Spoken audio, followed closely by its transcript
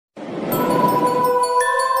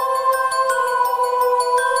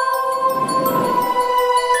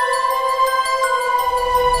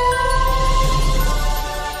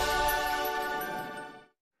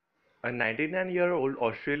99-year-old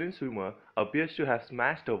Australian swimmer appears to have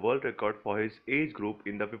smashed a world record for his age group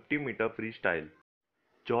in the 50-meter freestyle.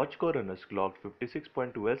 George Corones clocked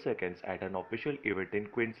 56.12 seconds at an official event in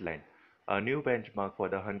Queensland, a new benchmark for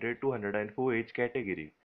the 100 to 104 age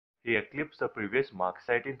category. He eclipsed the previous mark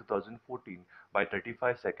set in 2014 by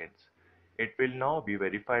 35 seconds. It will now be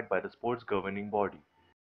verified by the sport's governing body.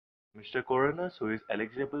 Mr. Coronas, who is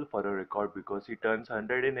eligible for a record because he turns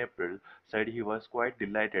 100 in April, said he was quite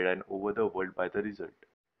delighted and over the world by the result.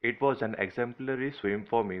 It was an exemplary swim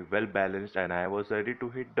for me, well balanced, and I was ready to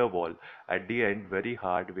hit the wall at the end very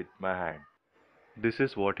hard with my hand. This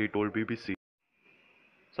is what he told BBC.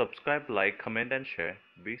 Subscribe, like, comment and share.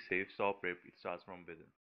 Be safe, stop rape. It starts from within.